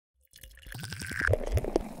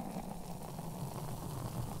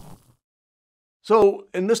So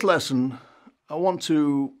in this lesson, I want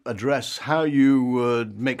to address how you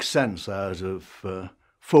would make sense out of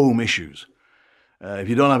foam issues. If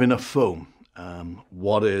you don't have enough foam,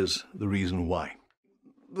 what is the reason why?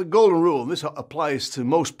 The golden rule, and this applies to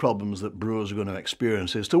most problems that brewers are going to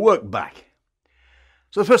experience, is to work back.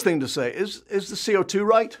 So the first thing to say is the CO2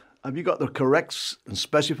 right? Have you got the correct and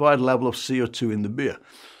specified level of CO2 in the beer?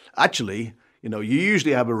 Actually, you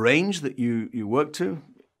usually have a range that you work to.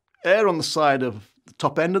 Err on the side of the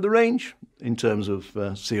top end of the range in terms of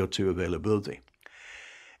CO2 availability.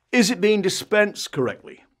 Is it being dispensed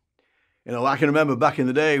correctly? I can remember back in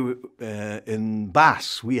the day in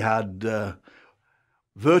Bass, we had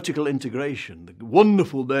vertical integration, the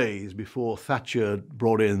wonderful days before Thatcher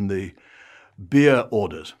brought in the beer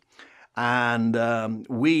orders. And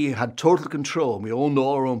we had total control. We owned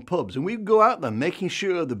all our own pubs. And we'd go out there making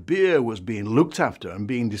sure the beer was being looked after and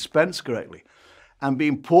being dispensed correctly and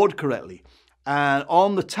being poured correctly. And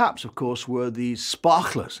on the taps, of course, were these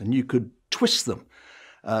sparklers, and you could twist them.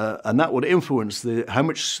 And that would influence how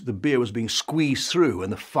much the beer was being squeezed through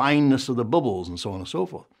and the fineness of the bubbles and so on and so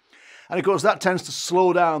forth. And of course, that tends to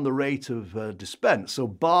slow down the rate of dispense. So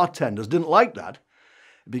bartenders didn't like that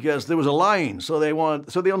because there was a line. So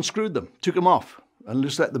they unscrewed them, took them off, and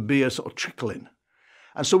just let the beer sort of trickle in.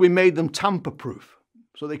 And so we made them tamper-proof,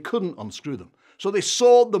 so they couldn't unscrew them. So they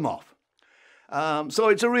sawed them off. So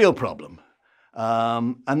it's a real problem.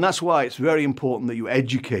 And that's why it's very important that you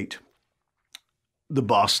educate the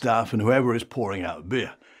bar staff and whoever is pouring out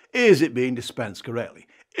beer. Is it being dispensed correctly?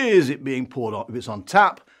 Is it being poured on, if it's on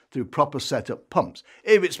tap, through proper setup pumps?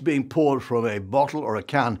 If it's being poured from a bottle or a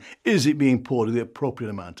can, is it being poured with the appropriate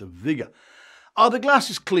amount of vigor? Are the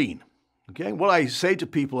glasses clean? Okay. What I say to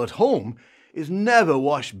people at home is never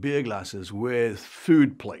wash beer glasses with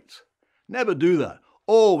food plates. Never do that.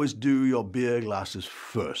 Always do your beer glasses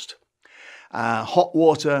first. Hot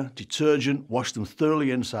water, detergent, wash them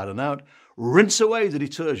thoroughly inside and out. Rinse away the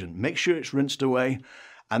detergent. Make sure it's rinsed away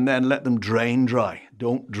and then let them drain dry.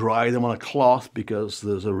 Don't dry them on a cloth because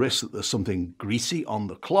there's a risk that there's something greasy on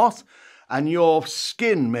the cloth and your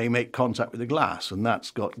skin may make contact with the glass and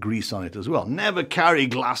that's got grease on it as well. Never carry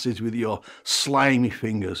glasses with your slimy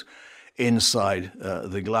fingers inside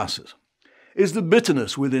the glasses. Is the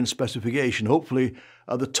bitterness within specification? Hopefully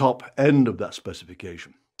at the top end of that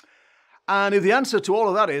specification. And if the answer to all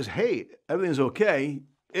of that is, hey, everything's okay,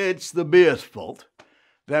 it's the beer's fault,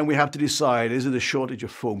 then we have to decide, is it a shortage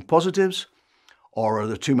of foam positives, or are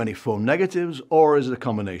there too many foam negatives, or is it a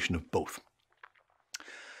combination of both?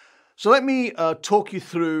 So let me talk you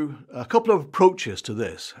through a couple of approaches to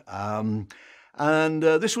this.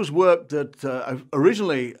 This was work that I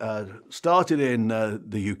originally started in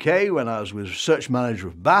the UK when I was research manager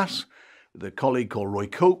of Bass, with a colleague called Roy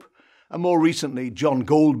Cope, and more recently John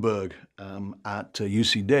Goldberg at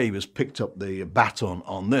UC Davis picked up the baton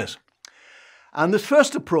on this. And the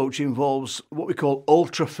first approach involves what we call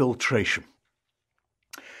ultrafiltration.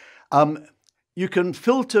 You can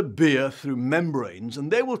filter beer through membranes and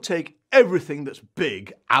they will take everything that's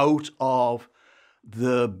big out of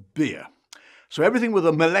the beer. So everything with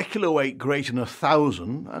a molecular weight greater than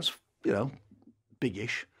 1,000, that's,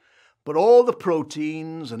 biggish. But all the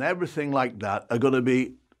proteins and everything like that are going to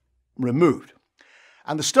be removed.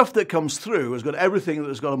 And the stuff that comes through has got everything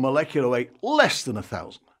that's got a molecular weight less than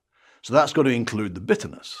 1,000. So that's going to include the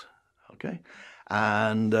bitterness, okay?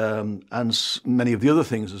 And many of the other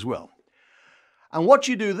things as well. And what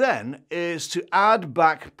you do then is to add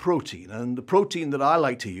back protein. And the protein that I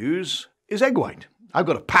like to use is egg white. I've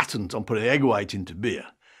got a patent on putting egg white into beer.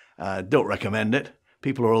 Don't recommend it.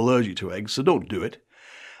 People are allergic to eggs, so don't do it.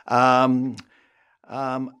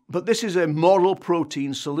 But this is a model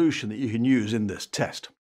protein solution that you can use in this test.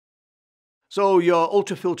 So your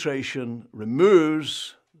ultrafiltration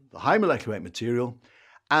removes the high molecular weight material,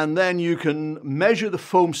 and then you can measure the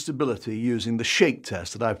foam stability using the shake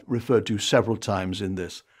test that I've referred to several times in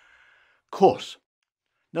this course.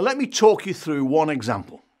 Now let me talk you through one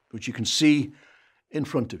example, which you can see in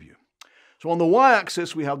front of you. So on the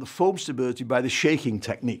y-axis, we have the foam stability by the shaking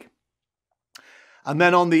technique. And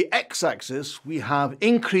then on the x-axis, we have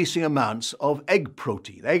increasing amounts of egg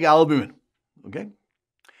protein, egg albumin, okay?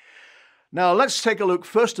 Now, let's take a look,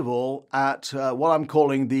 first of all, at what I'm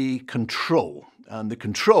calling the control. And the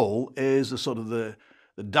control is the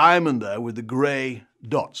diamond there with the grey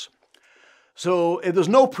dots. So if there's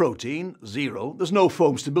no protein, 0, there's no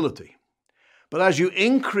foam stability. But as you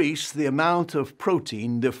increase the amount of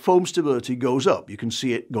protein, the foam stability goes up. You can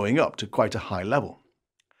see it going up to quite a high level.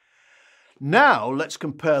 Now let's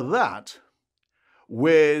compare that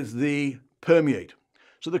with the permeate.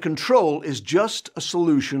 So the control is just a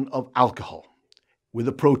solution of alcohol. with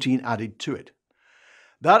a protein added to it.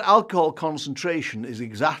 That alcohol concentration is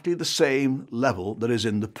exactly the same level that is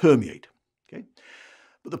in the permeate. Okay?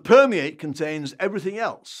 But the permeate contains everything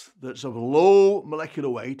else that's of low molecular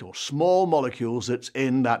weight or small molecules that's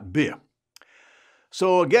in that beer.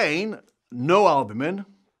 So again, no albumin,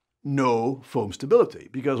 no foam stability,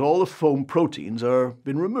 because all the foam proteins have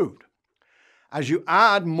been removed. As you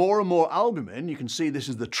add more and more albumin, you can see this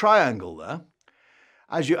is the triangle there.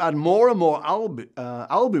 As you add more and more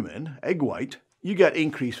albumin, egg white, you get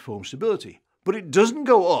increased foam stability. But it doesn't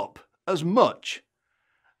go up as much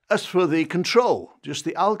as for the control, just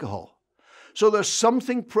the alcohol. So there's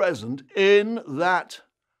something present in that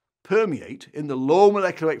permeate, in the low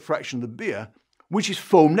molecular weight fraction of the beer, which is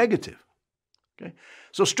foam negative. Okay?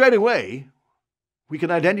 So straight away, we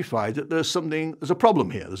can identify that there's a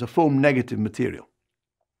problem here. There's a foam negative material.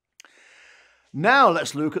 Now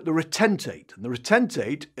let's look at the retentate. And the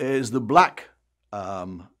retentate is the black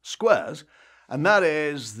squares, and that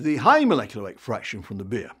is the high molecular weight fraction from the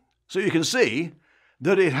beer. So you can see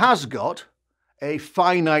that it has got a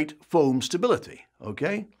finite foam stability,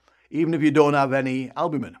 okay? Even if you don't have any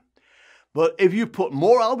albumin. But if you put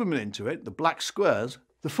more albumin into it, the black squares,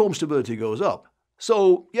 the foam stability goes up.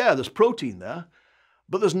 So yeah, there's protein there,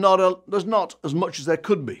 but there's not as much as there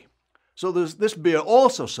could be. So this beer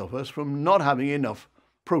also suffers from not having enough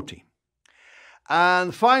protein.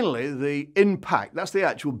 And finally, the impact, that's the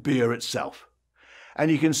actual beer itself. And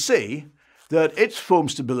you can see that its foam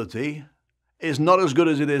stability is not as good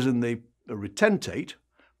as it is in the retentate,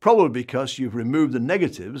 probably because you've removed the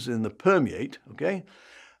negatives in the permeate, okay?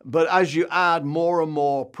 But as you add more and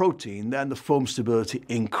more protein, then the foam stability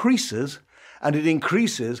increases, and it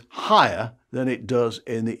increases higher than it does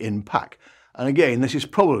in the in-pack. And again, this is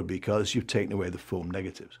probably because you've taken away the foam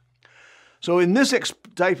negatives. So in this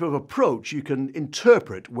type of approach, you can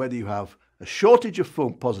interpret whether you have a shortage of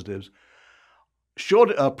foam positives,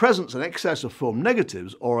 presence and excess of foam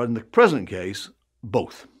negatives, or in the present case,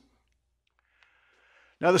 both.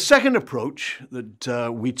 Now the second approach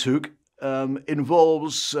that we took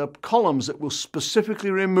involves columns that will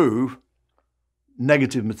specifically remove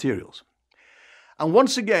negative materials. And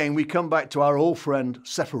once again, we come back to our old friend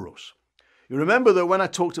Cephalose. You remember that when I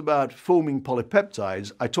talked about foaming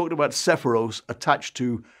polypeptides, I talked about Cephalose attached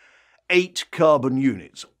to 8 carbon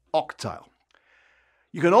units, octyl.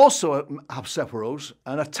 You can also have Cephalose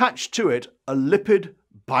and attach to it a lipid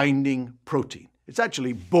binding protein. It's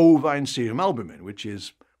actually bovine serum albumin, which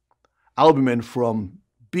is albumin from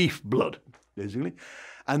beef blood, basically.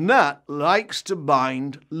 And that likes to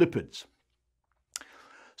bind lipids.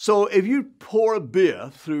 So if you pour a beer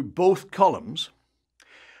through both columns,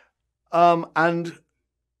 and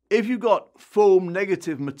if you've got foam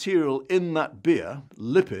negative material in that beer,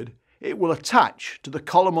 lipid, it will attach to the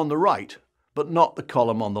column on the right, but not the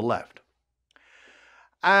column on the left.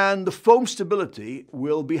 And the foam stability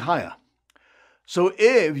will be higher. So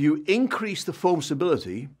if you increase the foam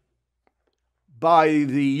stability by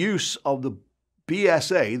the use of the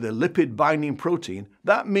BSA, the lipid binding protein,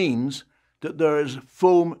 that means that there is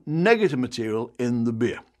foam negative material in the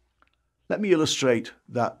beer. Let me illustrate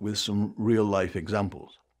that with some real life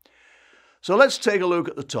examples. So let's take a look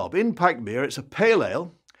at the top. In pack beer, it's a pale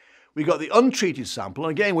ale. We've got the untreated sample,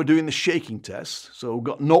 and again, we're doing the shaking test, so we've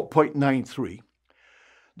got 0.93.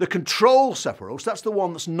 The control Cephalose, that's the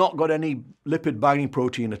one that's not got any lipid binding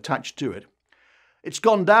protein attached to it. It's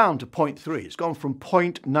gone down to 0.3. It's gone from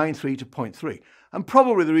 0.93 to 0.3. And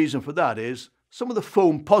probably the reason for that is some of the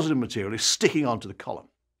foam positive material is sticking onto the column.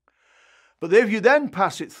 But if you then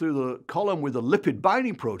pass it through the column with a lipid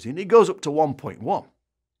binding protein, it goes up to 1.1.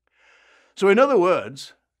 So in other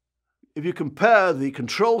words, if you compare the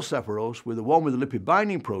control Cephalose with the one with the lipid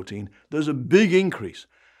binding protein, there's a big increase.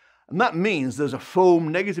 And that means there's a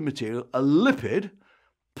foam negative material, a lipid,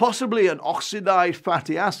 possibly an oxidized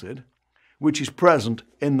fatty acid, which is present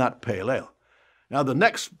in that pale ale. Now the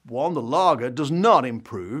next one, the lager, does not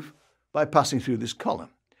improve by passing through this column,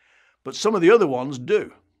 but some of the other ones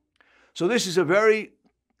do. So this is a very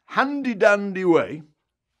handy-dandy way,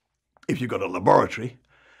 if you've got a laboratory,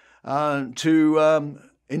 to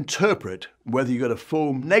interpret whether you've got a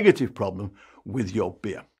foam negative problem with your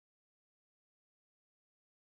beer.